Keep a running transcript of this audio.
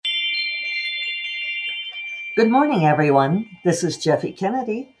Good morning, everyone. This is Jeffe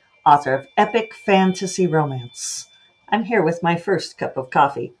Kennedy, author of Epic Fantasy Romance. I'm here with my first cup of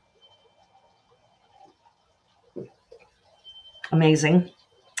coffee. Amazing.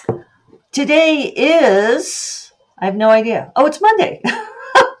 Today is, I have no idea. Oh, it's Monday.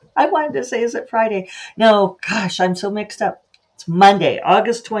 I wanted to say, is it Friday? No, gosh, I'm so mixed up. It's Monday,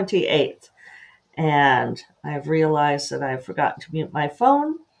 August 28th. And I've realized that I've forgotten to mute my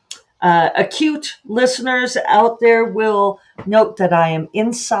phone. Acute listeners out there will note that I am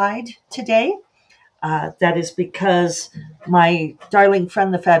inside today. That is because my darling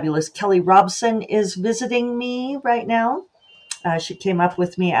friend, the fabulous Kelly Robson, is visiting me right now. She came up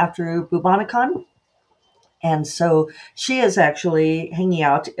with me after Bubonicon. And so she is actually hanging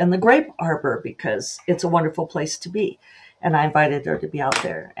out in the Grape Arbor because it's a wonderful place to be. And I invited her to be out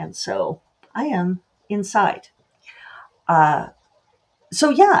there. And so I am inside.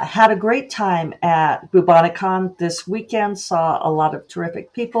 Had a great time at Bubonicon this weekend. Saw a lot of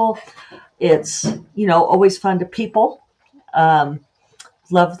terrific people. It's, always fun to people. Um,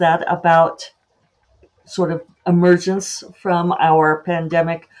 Love that about sort of emergence from our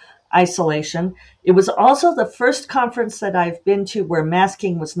pandemic isolation. It was also the first conference that I've been to where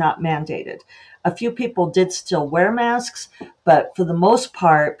masking was not mandated. A few people did still wear masks, but for the most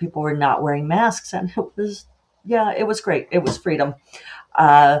part, people were not wearing masks. And it was great. It was freedom.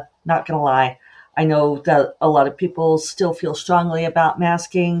 Not going to lie. I know that a lot of people still feel strongly about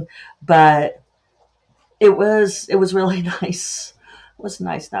masking, but it was really nice. It was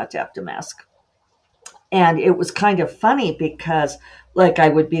nice not to have to mask. And it was kind of funny because like I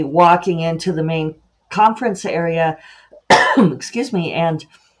would be walking into the main conference area, excuse me, and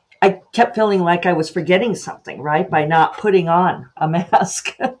I kept feeling like I was forgetting something, right? By not putting on a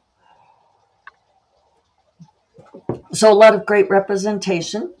mask. So a lot of great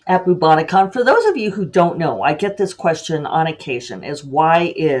representation at Bubonicon. For those of you who don't know, I get this question on occasion is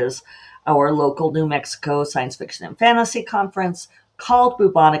why is our local New Mexico Science Fiction and Fantasy Conference called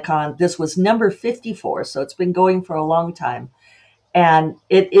Bubonicon? This was number 54, so it's been going for a long time. And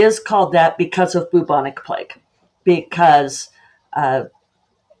it is called that because of bubonic plague, because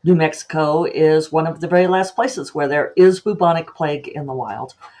New Mexico is one of the very last places where there is bubonic plague in the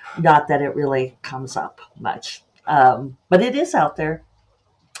wild. Not that it really comes up much, but it is out there.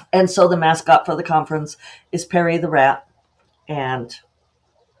 And so the mascot for the conference is Perry the Rat. And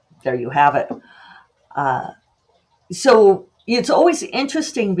there you have it. So it's always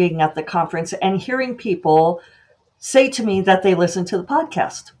interesting being at the conference and hearing people say to me that they listen to the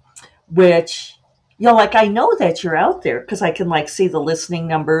podcast, which, like I know that you're out there because I can like see the listening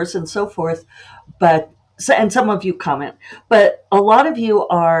numbers and so forth. And some of you comment, but a lot of you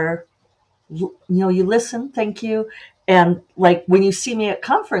are, you listen, thank you. And like when you see me at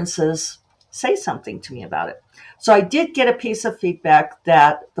conferences, say something to me about it. So I did get a piece of feedback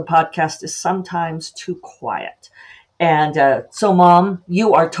that the podcast is sometimes too quiet. And so, Mom,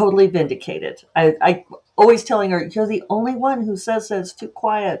 you are totally vindicated. I always telling her, you're the only one who says that it's too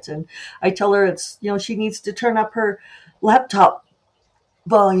quiet. And I tell her it's, she needs to turn up her laptop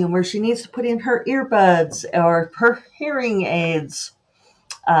volume or she needs to put in her earbuds or her hearing aids,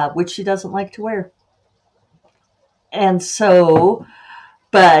 which she doesn't like to wear. And so,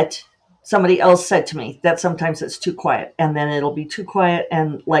 but somebody else said to me that sometimes it's too quiet and then it'll be too quiet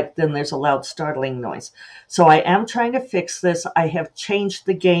and then there's a loud startling noise. So I am trying to fix this. I have changed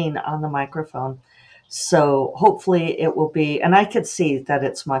the gain on the microphone. So hopefully it will be, and I could see that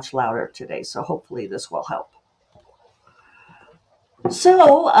it's much louder today. So hopefully this will help.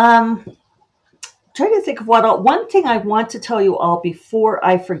 So trying to think of one thing I want to tell you all before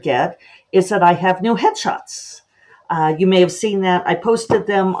I forget is that I have new headshots. You may have seen that. I posted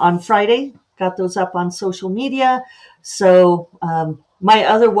them on Friday, got those up on social media. So my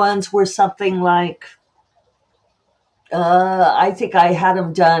other ones were something like, I think I had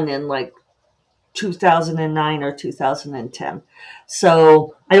them done in like 2009 or 2010.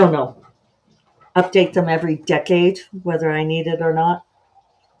 So I don't know. Update them every decade, whether I need it or not.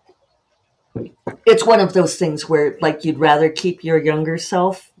 It's one of those things where like you'd rather keep your younger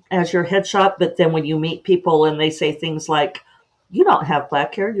self as your headshot, but then when you meet people and they say things like, you don't have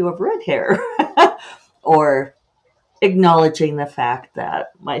black hair, you have red hair, or acknowledging the fact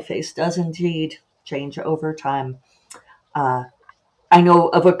that my face does indeed change over time. I know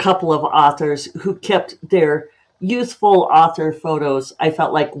of a couple of authors who kept their youthful author photos, I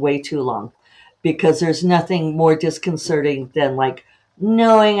felt like way too long, because there's nothing more disconcerting than like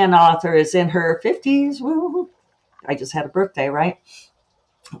knowing an author is in her 50s. Woo. I just had a birthday, right?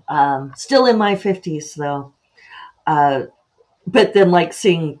 Still in my 50s, though. But then, like,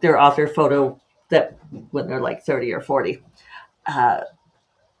 seeing their author photo that when they're like 30 or 40.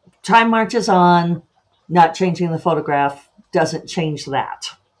 Time marches on, not changing the photograph doesn't change that.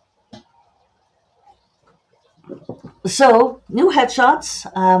 So, new headshots.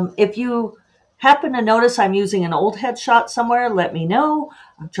 If you happen to notice I'm using an old headshot somewhere, let me know.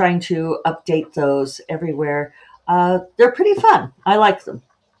 I'm trying to update those everywhere. They're pretty fun. I like them.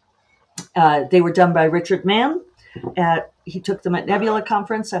 They were done by Richard Mann. He took them at Nebula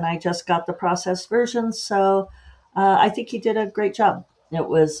Conference, and I just got the processed version. So I think he did a great job. It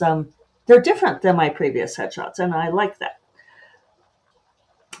was they're different than my previous headshots, and I like that.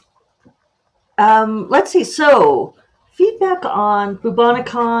 Let's see. So feedback on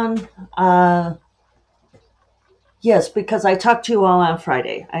Bubonicon. Yes, because I talked to you all on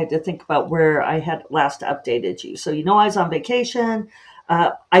Friday. I had to think about where I had last updated you. So I was on vacation.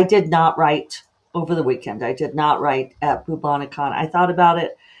 I did not write over the weekend. I did not write at Bubonicon. I thought about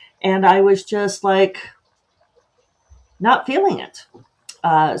it, and I was just like not feeling it.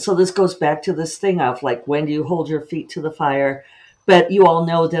 So this goes back to this thing of like, when do you hold your feet to the fire? But you all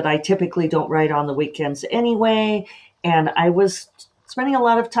know that I typically don't write on the weekends anyway. And I was spending a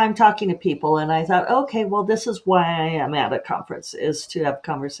lot of time talking to people. And I thought, okay, well, this is why I am at a conference, is to have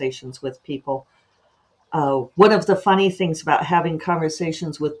conversations with people. One of the funny things about having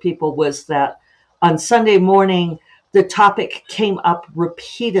conversations with people was that on Sunday morning, the topic came up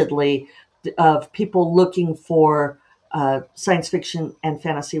repeatedly of people looking for science fiction and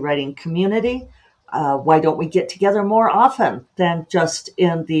fantasy writing community. Why don't we get together more often than just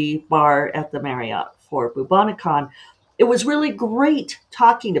in the bar at the Marriott for Bubonicon? It was really great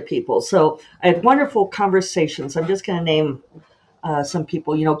talking to people. So I had wonderful conversations. I'm just going to name some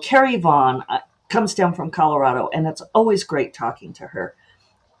people. Carrie Vaughn comes down from Colorado, and it's always great talking to her.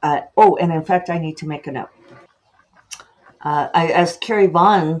 And in fact, I need to make a note. I asked Carrie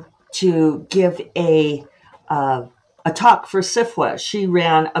Vaughn to give a talk for SFWA. She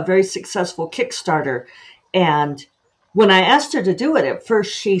ran a very successful Kickstarter. And when I asked her to do it, at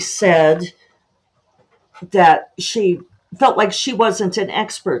first she said that she felt like she wasn't an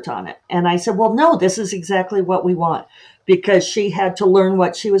expert on it. And I said, well, no, this is exactly what we want, because she had to learn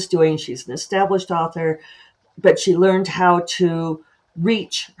what she was doing. She's an established author, but she learned how to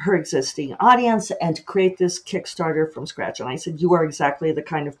reach her existing audience and to create this Kickstarter from scratch. And I said, you are exactly the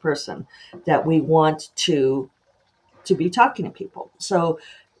kind of person that we want to be talking to people. So,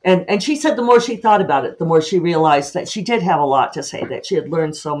 and she said the more she thought about it, the more she realized that she did have a lot to say, that she had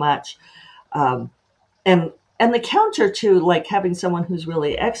learned so much. And the counter to like having someone who's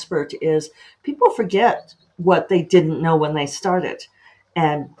really expert is people forget what they didn't know when they started,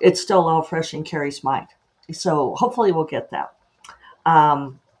 and it's still all fresh in Carrie's mind. So hopefully we'll get that.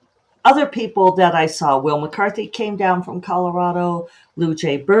 Other people that I saw, Will McCarthy came down from Colorado, Lou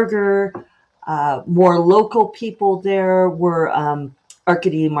J. Berger. More local people there were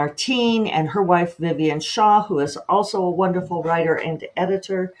Arkady Martin and her wife, Vivian Shaw, who is also a wonderful writer and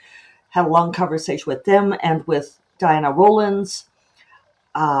editor. Had a long conversation with them and with Diana Rollins.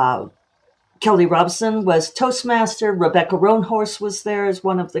 Kelly Robson was Toastmaster. Rebecca Roanhorse was there as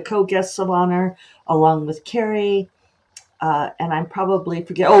one of the co-guests of honor, along with Carrie. And I'm probably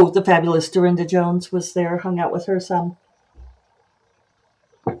forget. The fabulous Dorinda Jones was there, hung out with her some.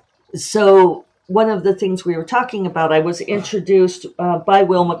 So one of the things we were talking about, I was introduced by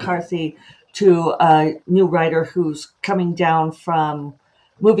Will McCarthy to a new writer who's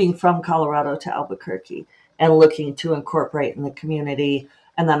moving from Colorado to Albuquerque and looking to incorporate in the community.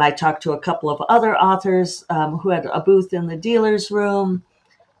 And then I talked to a couple of other authors who had a booth in the dealer's room.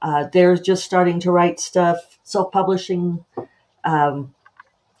 They're just starting to write stuff, self-publishing. And,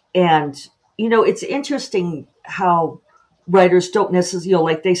 it's interesting how writers don't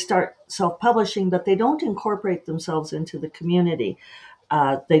necessarily, they start self-publishing, but they don't incorporate themselves into the community.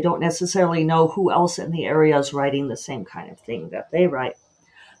 They don't necessarily know who else in the area is writing the same kind of thing that they write.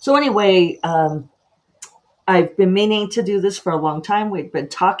 So anyway, I've been meaning to do this for a long time. We've been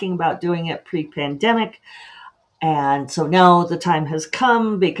talking about doing it pre-pandemic. And so now the time has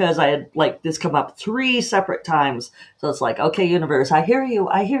come, because I had this come up 3 separate times. So it's like, okay, universe, I hear you.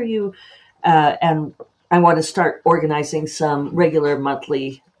 And I want to start organizing some regular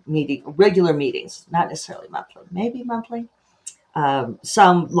meetings, not necessarily monthly, maybe monthly.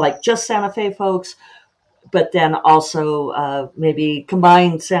 Some just Santa Fe folks, but then also maybe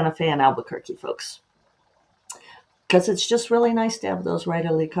combined Santa Fe and Albuquerque folks. Because it's just really nice to have those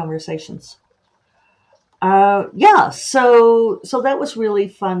writerly conversations. So that was really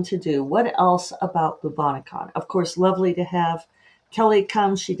fun to do. What else about Bubonicon? Of course, lovely to have Kelly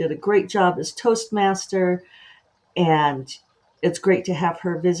come. She did a great job as Toastmaster, and it's great to have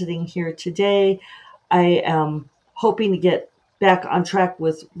her visiting here today. I am hoping to get back on track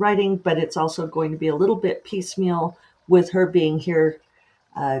with writing, but it's also going to be a little bit piecemeal with her being here.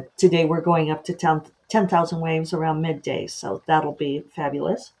 Today we're going up to 10,000 waves around midday, so that'll be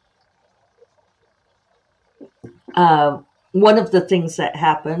fabulous. One of the things that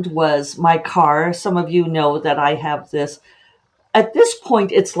happened was my car. Some of you know that I have this. At this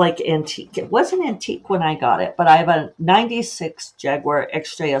point, it's like antique. It wasn't antique when I got it, but I have a 96 Jaguar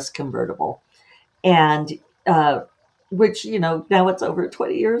XJS convertible. And which, now it's over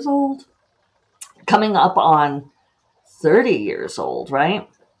 20 years old, coming up on 30 years old, right?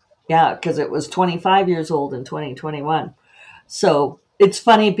 Yeah, because it was 25 years old in 2021. So it's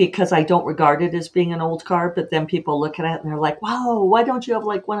funny because I don't regard it as being an old car, but then people look at it and they're like, wow, why don't you have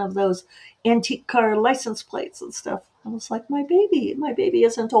like one of those antique car license plates and stuff? I was like, my baby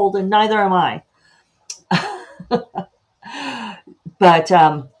isn't old, and neither am I. But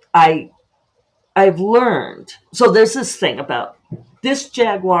I've learned. So there's this thing about this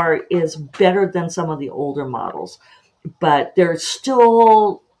Jaguar is better than some of the older models, but there's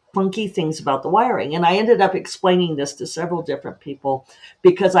still funky things about the wiring. And I ended up explaining this to several different people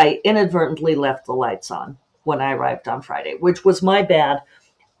because I inadvertently left the lights on when I arrived on Friday, which was my bad.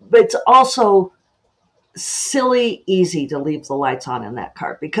 But it's also silly easy to leave the lights on in that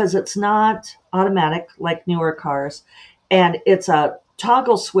car because it's not automatic like newer cars, and it's a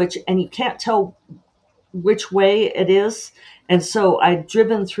toggle switch and you can't tell which way it is. And so I'd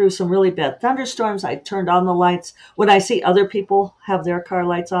driven through some really bad thunderstorms. I turned on the lights. When I see other people have their car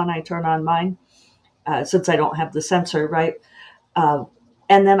lights on, I turn on mine, since I don't have the sensor, right? And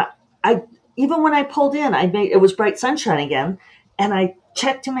then I, even when I pulled in, it was bright sunshine again, and I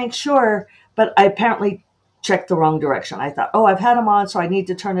checked to make sure, but I apparently checked the wrong direction. I thought, oh, I've had them on, so I need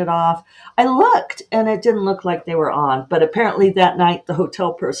to turn it off. I looked, and it didn't look like they were on, but apparently that night the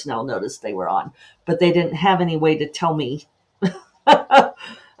hotel personnel noticed they were on, but they didn't have any way to tell me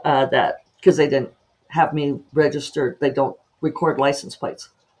that, because they didn't have me registered. They don't record license plates.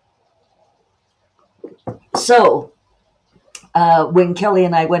 So when Kelly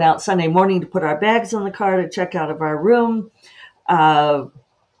and I went out Sunday morning to put our bags in the car to check out of our room,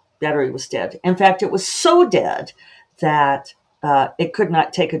 battery was dead. In fact, it was so dead that it could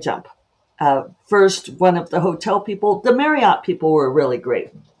not take a jump. First, one of the hotel people, the Marriott people, were really great.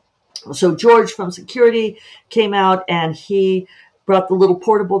 So George from security came out and he brought the little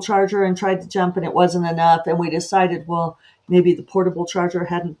portable charger and tried to jump, and it wasn't enough. And we decided, well, maybe the portable charger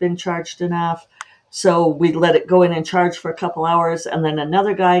hadn't been charged enough. So we let it go in and charge for a couple hours. And then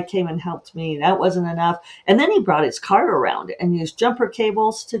another guy came and helped me. That wasn't enough. And then he brought his car around and used jumper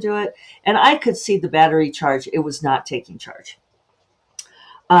cables to do it. And I could see the battery charge. It was not taking charge.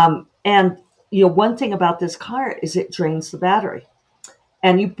 And one thing about this car is it drains the battery.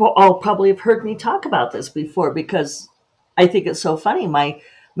 And you all probably have heard me talk about this before because I think it's so funny. My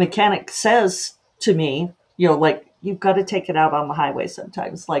mechanic says to me, you've got to take it out on the highway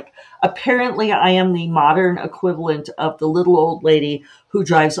sometimes. Like, apparently I am the modern equivalent of the little old lady who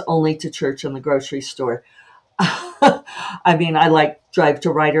drives only to church and the grocery store. I mean, I drive to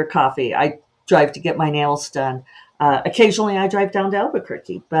Ryder Coffee. I drive to get my nails done. Occasionally I drive down to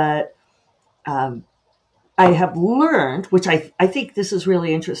Albuquerque, but I have learned, which I think this is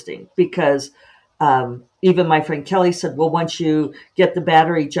really interesting because even my friend Kelly said, well, once you get the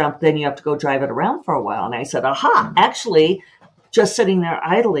battery jump, then you have to go drive it around for a while. And I said, aha, actually, just sitting there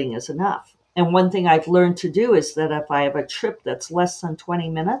idling is enough. And one thing I've learned to do is that if I have a trip that's less than 20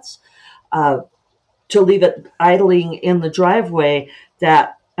 minutes, to leave it idling in the driveway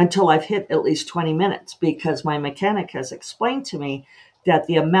that until I've hit at least 20 minutes, because my mechanic has explained to me that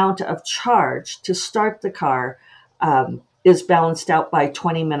the amount of charge to start the car is balanced out by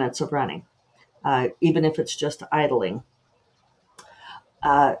 20 minutes of running, even if it's just idling.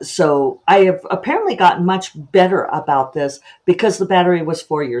 So I have apparently gotten much better about this because the battery was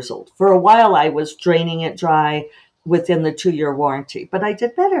 4 years old. For a while, I was draining it dry within the 2-year warranty, but I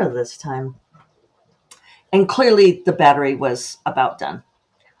did better this time. And clearly the battery was about done.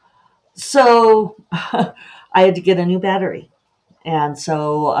 So I had to get a new battery. And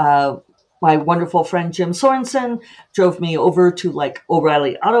so my wonderful friend Jim Sorensen drove me over to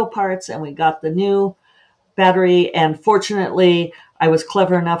O'Reilly Auto Parts, and we got the new battery. And fortunately, I was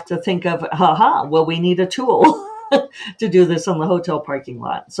clever enough to think of, well, we need a tool to do this on the hotel parking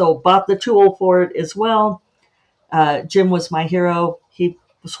lot. So bought the tool for it as well. Jim was my hero. He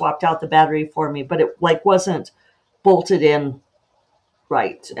swapped out the battery for me, but it wasn't bolted in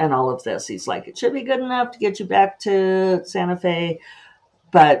right and all of this. He's like, it should be good enough to get you back to Santa Fe.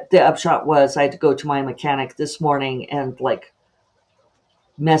 But the upshot was I had to go to my mechanic this morning and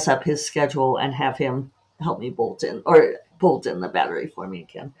mess up his schedule and have him help me bolt in the battery for me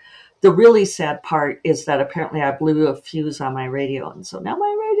again. The really sad part is that apparently I blew a fuse on my radio, and so now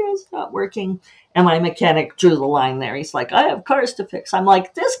my radio is not working. And my mechanic drew the line there. He's like, I have cars to fix. I'm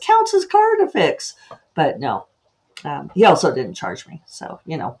like, this counts as car to fix. But no, he also didn't charge me. So,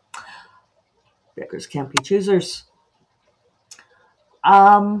 beggars can't be choosers.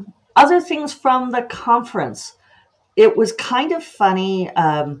 Other things from the conference. It was kind of funny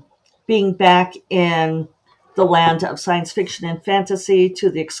being back in the land of science fiction and fantasy to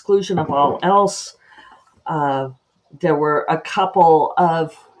the exclusion of all else. There were a couple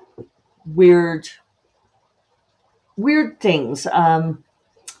of weird things.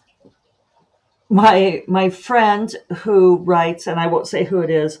 My friend who writes, and I won't say who it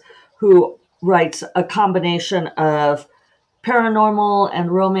is, who writes a combination of paranormal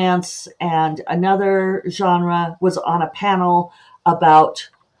and romance and another genre, was on a panel about,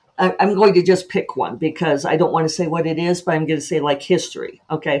 I'm going to just pick one because I don't want to say what it is, but I'm going to say like history.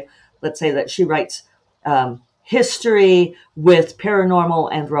 Okay. Let's say that she writes history with paranormal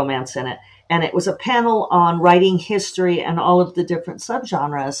and romance in it. And it was a panel on writing history and all of the different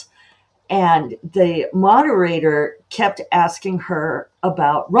subgenres. And the moderator kept asking her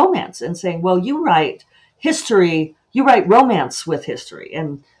about romance and saying, well, you write history, you write romance with history.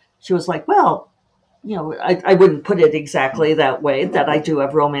 And she was like, well, I wouldn't put it exactly that way, that I do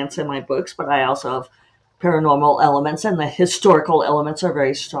have romance in my books, but I also have paranormal elements, and the historical elements are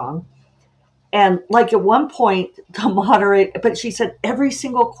very strong. And like at one point, the moderator, but she said every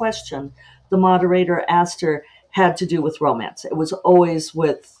single question the moderator asked her had to do with romance. It was always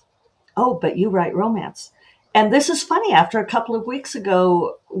with, oh, but you write romance. And this is funny. After a couple of weeks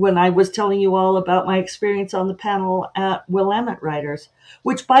ago, when I was telling you all about my experience on the panel at Willamette Writers,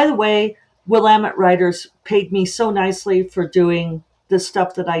 which, by the way, Willamette Writers paid me so nicely for doing the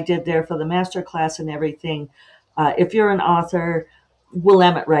stuff that I did there for the masterclass and everything. If you're an author,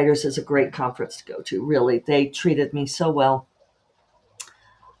 Willamette Writers is a great conference to go to. Really, they treated me so well.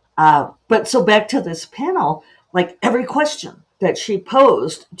 But so back to this panel, like every question that she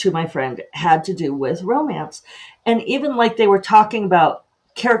posed to my friend had to do with romance. And even like they were talking about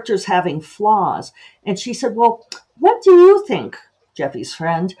characters having flaws. And she said, well, what do you think, Jeffy's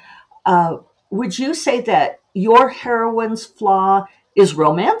friend? Would you say that your heroine's flaw is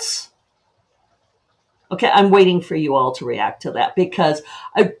romance? Okay, I'm waiting for you all to react to that, because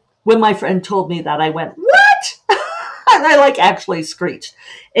when my friend told me that, I went, what? And I like actually screeched.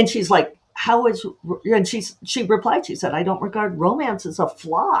 And she's like, and she replied, she said, I don't regard romance as a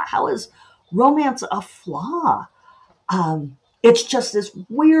flaw. How is romance a flaw? It's just this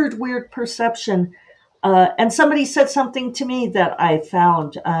weird perception. And somebody said something to me that I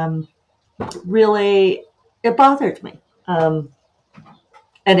found really, it bothered me.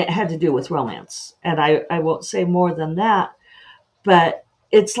 And it had to do with romance. And I won't say more than that, but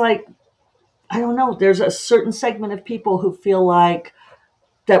it's like, I don't know, there's a certain segment of people who feel like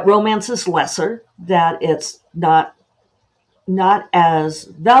that romance is lesser, that it's not as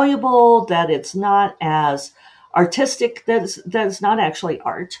valuable, that it's not as artistic, that it's not actually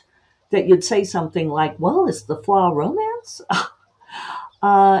art, that you'd say something like, well, is the flaw romance?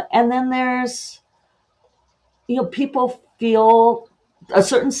 And then there's, people feel, a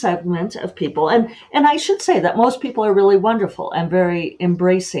certain segment of people, and I should say that most people are really wonderful and very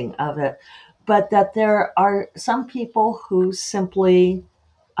embracing of it, but that there are some people who simply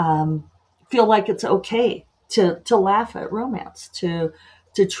feel like it's okay to laugh at romance, to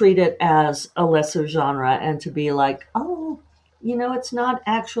treat it as a lesser genre, and to be like, oh, it's not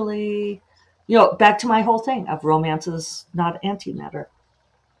actually, back to my whole thing of romance is not antimatter.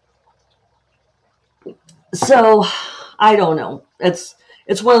 So I don't know.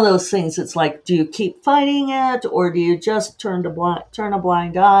 It's one of those things. It's like, do you keep fighting it, or do you just turn a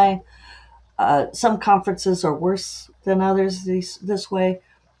blind eye? Some conferences are worse than others this way.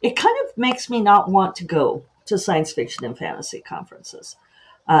 It kind of makes me not want to go to science fiction and fantasy conferences.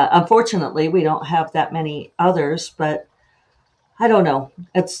 Unfortunately, we don't have that many others, but I don't know.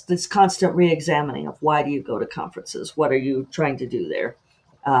 It's this constant re-examining of, why do you go to conferences? What are you trying to do there?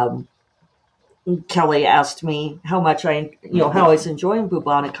 Kelly asked me how much how I was enjoying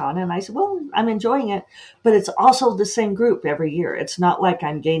Bubonicon, and I said, well, I'm enjoying it, but it's also the same group every year. It's not like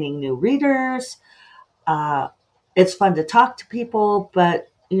I'm gaining new readers. It's fun to talk to people, but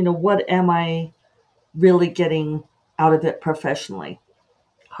what am I really getting out of it professionally?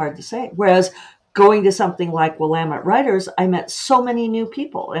 Hard to say. Whereas going to something like Willamette Writers, I met so many new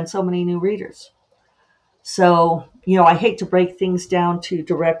people and so many new readers. So, I hate to break things down to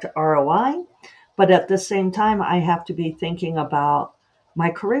direct ROI, but at the same time, I have to be thinking about my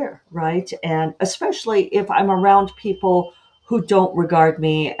career, right? And especially if I'm around people who don't regard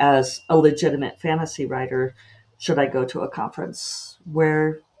me as a legitimate fantasy writer, should I go to a conference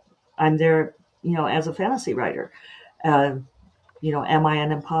where I'm there, as a fantasy writer? Uh, am I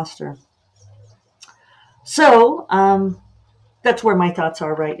an imposter? So that's where my thoughts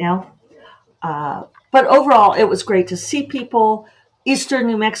are right now. But overall, it was great to see people. Eastern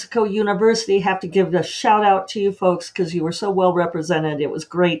New Mexico University, have to give a shout out to you folks because you were so well represented. It was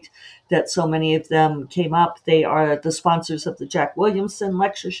great that so many of them came up. They are the sponsors of the Jack Williamson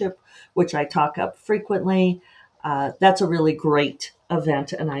Lectureship, which I talk up frequently. That's a really great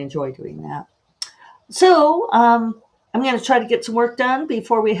event, and I enjoy doing that. So I'm going to try to get some work done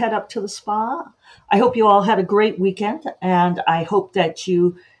before we head up to the spa. I hope you all had a great weekend, and I hope that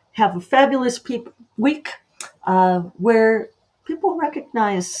you have a fabulous week where people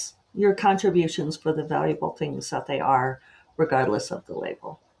recognize your contributions for the valuable things that they are, regardless of the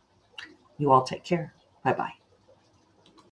label. You all take care. Bye bye.